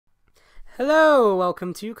Hello,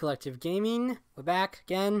 welcome to Collective Gaming. We're back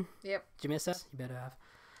again. Yep. Did you miss us? You better have.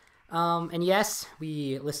 And yes,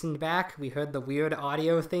 we listened back. We heard the weird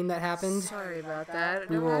audio thing that happened. Sorry about that. I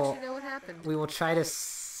don't actually know what happened. We will try to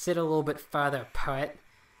sit a little bit farther apart.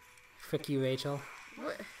 Frick you, Rachel.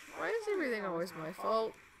 What? Why is everything always my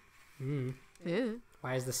fault? Yeah.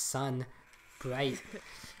 Why is the sun bright?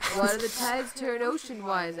 Why do the tides turn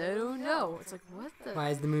ocean-wise? I don't know. It's like, what the... Why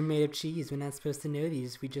is the moon made of cheese? We're not supposed to know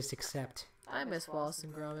these. We just accept. I miss Wallace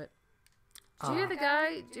and Gromit. Did you hear the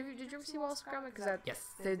guy? Did you ever see Wallace and Gromit? Because yes.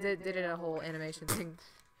 They did a whole animation thing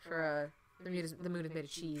for the moon is made of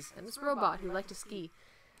cheese. And this robot who liked to ski.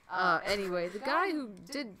 Anyway, the guy who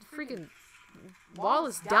did freaking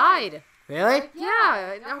Wallace died. Really?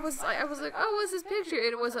 Yeah, and I was like, oh, what's this picture?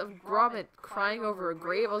 And it was of Gromit crying over a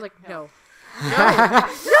grave. I was like, no. No!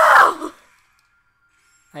 No!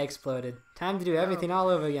 I exploded. Time to do everything all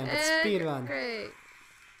over again, but speed run. Great.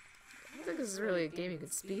 I don't think this is really a game you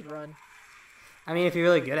can speed run. I mean, if you're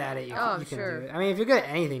really good at it, you can sure. do it. I mean, if you're good at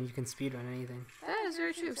anything, you can speed run anything. That is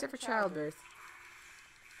very true, except for childbirth.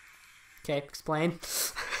 Okay, explain.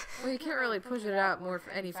 Well, you can't really push it out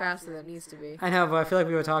any faster than it needs to be. I know, but I feel like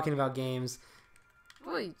we were talking about games.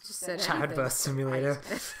 Well, you just said Childbirth simulator.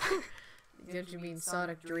 Don't you mean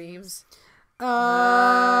Sonic Dreams? Okay.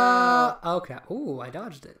 Ooh, I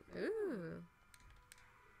dodged it. Ooh.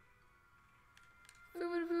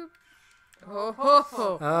 Boop. Ho ho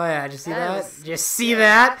ho. Oh yeah, did you see that? Did you see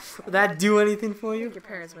that? Would that do anything for I you? think your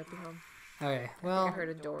parents might be home. Okay, I well, think I heard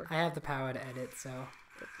a door. I have the power to edit, so.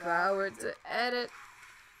 The power to edit.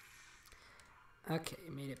 Okay,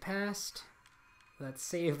 made it past. Let's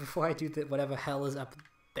save before I do whatever hell is up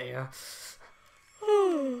there.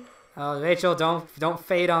 Oh, Rachel, don't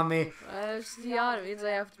fade on me. It's yawn. It means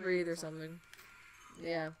I have to breathe or something.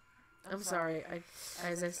 Yeah. I'm sorry.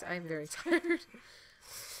 I'm very tired.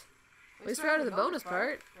 At least we're out of the bonus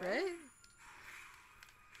part, right?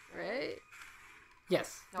 Right?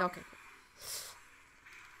 Yes. Okay.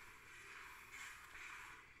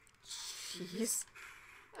 Jeez.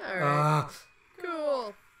 Alright.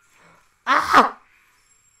 Cool. Ah!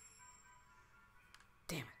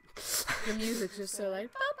 Damn it. The music's just so like...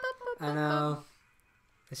 I know.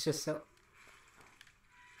 It's just so...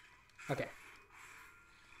 Okay.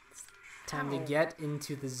 Time to get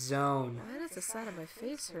into the zone. Why does the side of my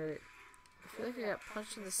face hurt? I feel like I got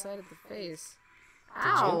punched in the side of the face. Did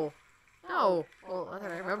you? Ow! No! Well, not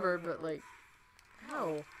that I remember, but like...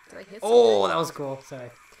 Ow. Did I hit something? Oh, that was cool. Sorry.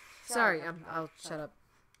 Sorry, I'll shut up.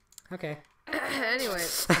 Okay. Anyway,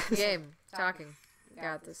 game. Talking.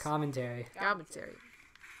 Got this. Commentary. Commentary.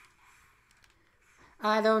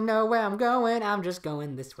 I don't know where I'm going. I'm just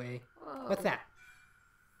going this way. Whoa. What's that?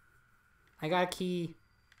 I got a key.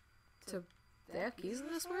 They have keys in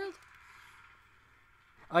this world?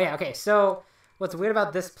 Oh yeah, okay. So what's weird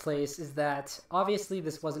about this place is that obviously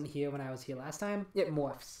this wasn't here when I was here last time. It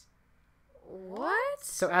morphs. What?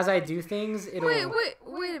 So as I do things, it'll...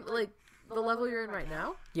 Wait, like, the level you're in right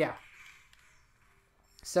now? Yeah.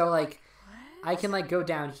 So, like, What? I can, like, go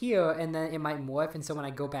down here, and then it might morph, and so when I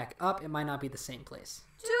go back up, it might not be the same place.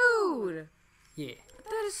 Dude! Yeah.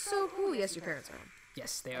 That is so cool. Yes, your parents are home.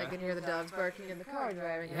 Yes, they I are. can hear the dogs barking in the car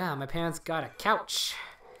driving. Yeah, my parents got a couch.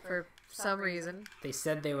 For some reason. They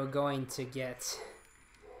said they were going to get...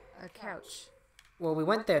 A couch. Well, we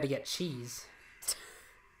went there to get cheese.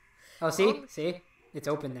 Oh, see? See? It's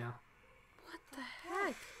open now. What the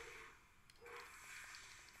heck?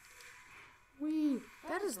 Wee.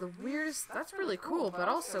 That is the weirdest. That's really cool, but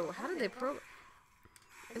also, how did they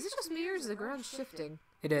Is it just me or is the ground shifting?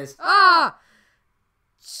 It is. Ah!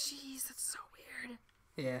 Jeez, that's so weird.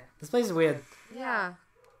 Yeah. This place is weird. Yeah.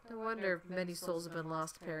 No wonder many souls have been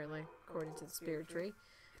lost, apparently, according to the spirit tree.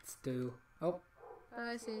 It's due. Oh.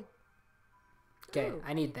 Oh, I see. Okay, Ooh.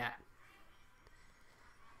 I need that.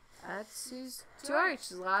 That's who's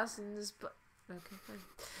George lost in this book. Okay, fine.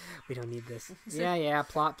 We don't need this. Yeah,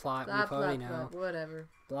 plot. Blah, We probably blah, know. blah, whatever.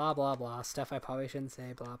 Blah, blah, blah. Stuff I probably shouldn't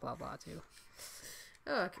say. Blah, blah, blah, too.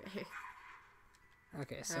 Okay.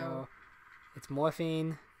 Okay, so it's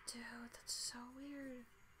morphine. Dude, that's so weird.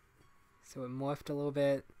 So it morphed a little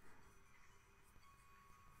bit.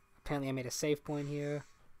 Apparently I made a save point here.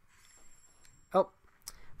 Oh,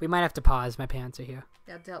 we might have to pause. My parents are here.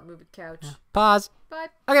 You have to help move the couch. Yeah. Pause.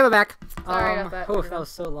 But Okay, we're back. Sorry about that, Oof, that everyone. was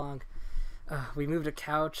so long. We moved a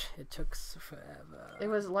couch. It took forever. it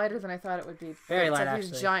was lighter than I thought it would be. Very It's light, like these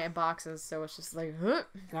actually. giant boxes, so it's just like, huh?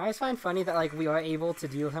 And I always find funny that like we are able to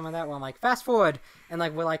do some of that where I'm like, fast forward, and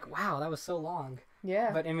like we're like, wow, that was so long.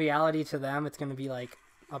 Yeah. But in reality, to them, it's gonna be like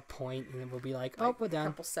a point, and then we'll be like, oh, we're a done.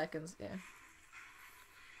 couple seconds, yeah.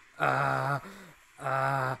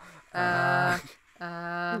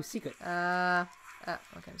 Ooh, secret. Okay,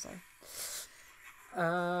 I'm sorry.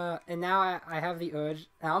 And now I have the urge.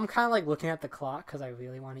 Now I'm kind of like looking at the clock because I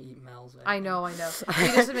really want to eat Mel's. Right I know. We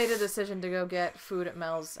just made a decision to go get food at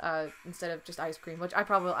Mel's instead of just ice cream, which I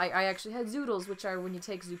actually had zoodles, which are when you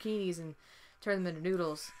take zucchinis and turn them into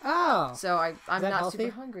noodles. Oh. So I'm not healthy?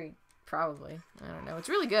 super hungry. Probably. I don't know. It's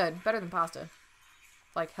really good. Better than pasta.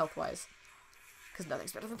 Like, health-wise. Because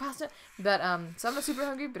nothing's better than pasta. But, so I'm not super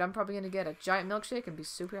hungry, but I'm probably going to get a giant milkshake and be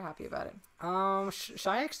super happy about it. Should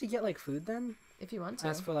I actually get, like, food then? If you want to.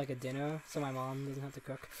 As for, like, a dinner, so my mom doesn't have to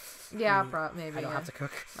cook. Yeah, maybe. I don't have to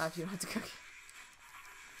cook. If you don't have to cook.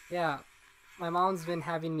 Yeah. My mom's been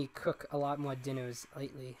having me cook a lot more dinners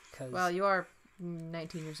lately. Well, you are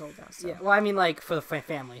 19 years old now, so. Yeah, well, I mean, like, for the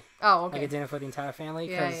family. Oh, okay. Like, a dinner for the entire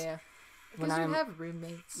family. Yeah. Because you have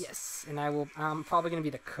roommates. Yes, and I'm probably going to be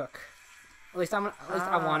the cook. At least I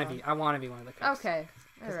want to be. I want to be one of the cooks. Okay.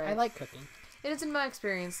 All right. I like cooking. It is in my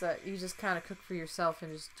experience that you just kind of cook for yourself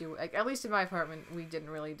and just do, like, at least in my apartment, we didn't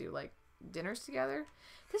really do, like, dinners together.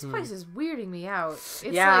 This place is weirding me out. It's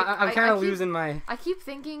yeah, like, I'm kind of losing my... I keep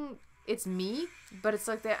thinking it's me, but it's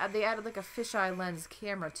like they added, like, a fisheye lens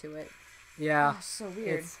camera to it. Yeah. Oh, so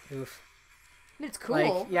weird. It's cool.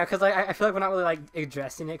 Like, yeah, because like, I feel like we're not really, like,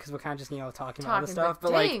 addressing it because we're kind of just, talking about other stuff.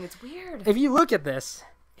 But, dang, like, it's weird. If you look at this,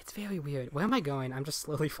 it's very weird. Where am I going? I'm just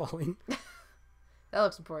slowly falling. That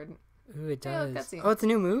looks important. Ooh, it does. Hey, look, cutscene. Oh, it's a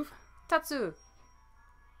new move? Tatsu.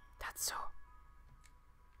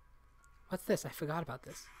 What's this? I forgot about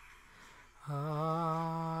this.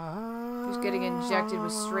 Just getting injected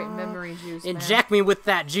with straight memory juice. Inject me with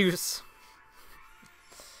that juice.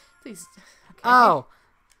 Please. Okay. Oh.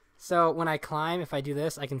 So when I climb, if I do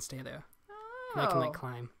this, I can stay there. Oh. And I can, like,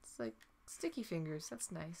 climb. It's like sticky fingers.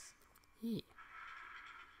 That's nice. Yeah.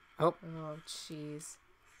 Oh. Oh, jeez.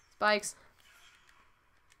 Spikes.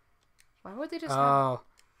 Why would they just Oh.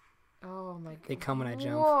 Oh, my God. They come when I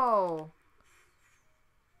jump. Whoa.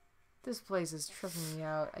 This place is tripping me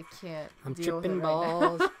out. I can't I'm deal with tripping it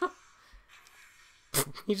balls. right now.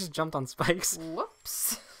 He just jumped on spikes.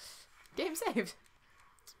 Whoops. Game saved.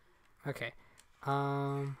 Okay.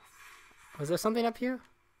 Was there something up here?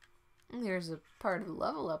 There's a part of the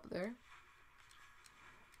level up there.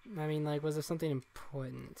 I mean, like, was there something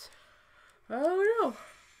important? I don't know.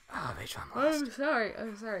 Oh, bitch, I'm lost.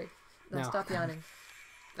 I'm sorry. No, No. stop yawning.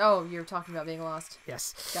 Oh, you're talking about being lost.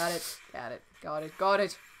 Yes. Got it. I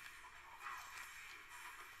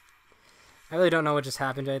really don't know what just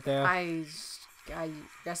happened right there. I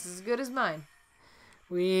guess it's as good as mine.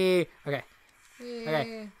 Okay. Yeah.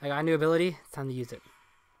 Okay. I got a new ability. It's time to use it.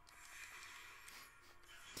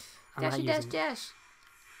 I'm not Dashy using it. dash.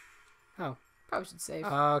 Oh. Probably should save.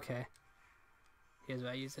 Oh, okay. Here's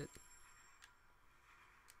where I use it.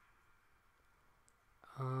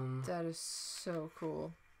 That is so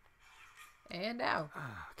cool. And ow.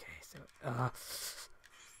 Okay, so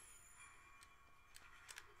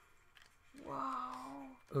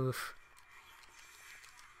Whoa. oof.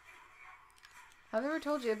 Have I ever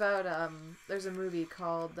told you about there's a movie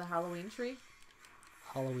called The Halloween Tree?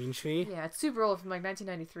 Halloween tree? Yeah, it's super old, from like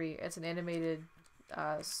 1993. It's an animated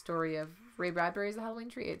story of Ray Bradbury's The Halloween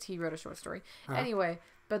Tree. He wrote a short story. Anyway,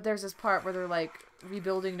 but there's this part where they're like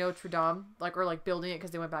rebuilding Notre Dame, or building it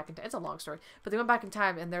because they went back in time. It's a long story, but they went back in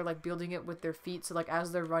time and they're like building it with their feet. So like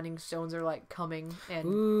as they're running, stones are like coming,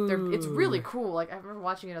 and it's really cool. Like I remember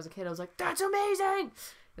watching it as a kid. I was like, that's amazing.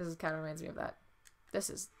 This kind of reminds me of that. This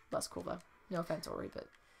is less cool though. No offense, Ori, but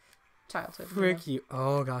childhood. Frick you.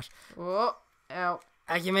 Oh gosh. Whoa. Ow.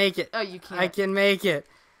 I can make it. Oh, you can't. I can make it.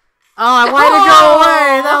 Oh, why'd it go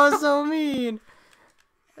away? That was so mean.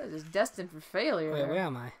 That is destined for failure. Wait, where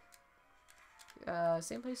am I?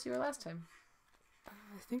 Same place you were last time.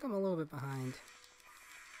 I think I'm a little bit behind.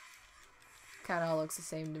 Kind of all looks the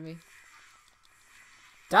same to me.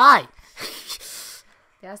 Die!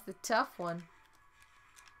 That's the tough one.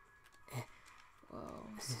 Whoa,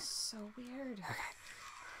 this is so weird. Okay.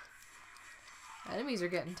 Enemies are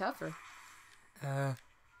getting tougher. Okay.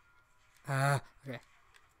 I'm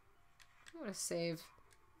gonna save.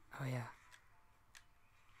 Oh, yeah.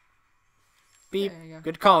 Beep. There you go.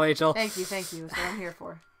 Good call, Rachel. Thank you. That's what I'm here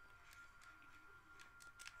for.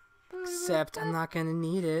 Except I'm not gonna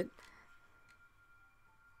need it.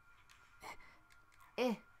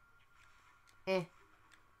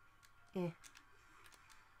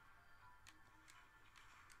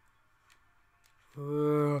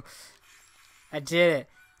 Ooh. I did it.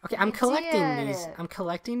 Okay, I'm collecting these. I'm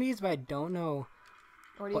collecting these, but I don't know.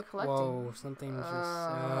 What are you collecting? Whoa, something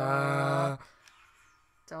just...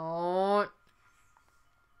 Don't.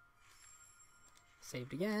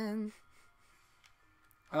 Saved again.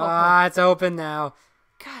 Ah, it's open now.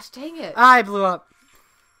 Gosh, dang it. I blew up.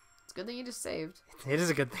 It's a good thing you just saved. It is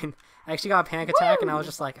a good thing. I actually got a panic attack, and I was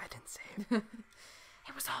just like, I didn't save.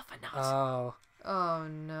 It was all for naught. Oh. Oh,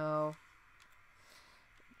 no.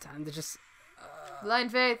 Time to just...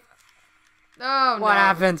 Blind faith. Oh, no. What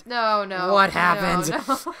happened? No, no. What happened?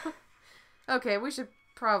 No. Okay, we should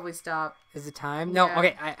probably stop. Is it time? No, Yeah.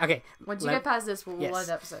 okay, okay. Once you get past this, we'll end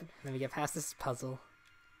the episode. Let me get past this puzzle.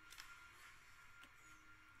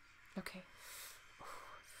 Okay.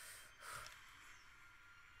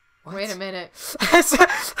 What? Wait a minute.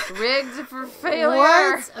 Rigged for failure.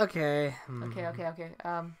 What? Okay. Okay.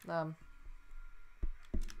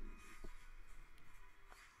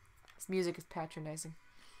 This music is patronizing.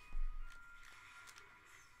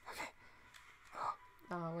 Okay.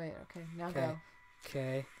 Oh, wait. Okay, now Okay. go.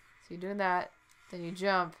 Okay. So you're doing that. Then you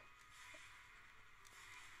jump.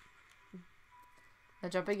 Now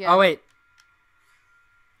jump again. Oh, wait.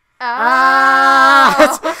 Oh!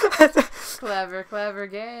 Ah! Clever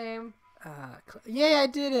game. Yay, I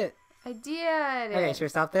did it. I did it. Okay, should we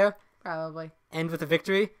stop there? Probably. End with a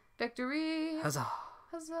victory? Victory. Huzzah.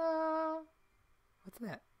 Huzzah. What's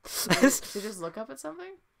that? Did you just look up at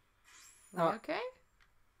something? Oh. Okay.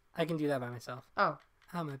 I can do that by myself. Oh.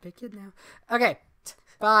 I'm a big kid now. Okay.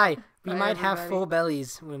 Bye. We Bye, might have everybody. full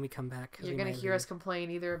bellies when we come back. You're going to hear us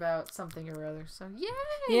complain either about something or other. So,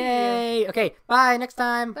 yay! Yay! Okay, bye. Next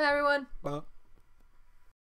time. Bye, everyone. Bye.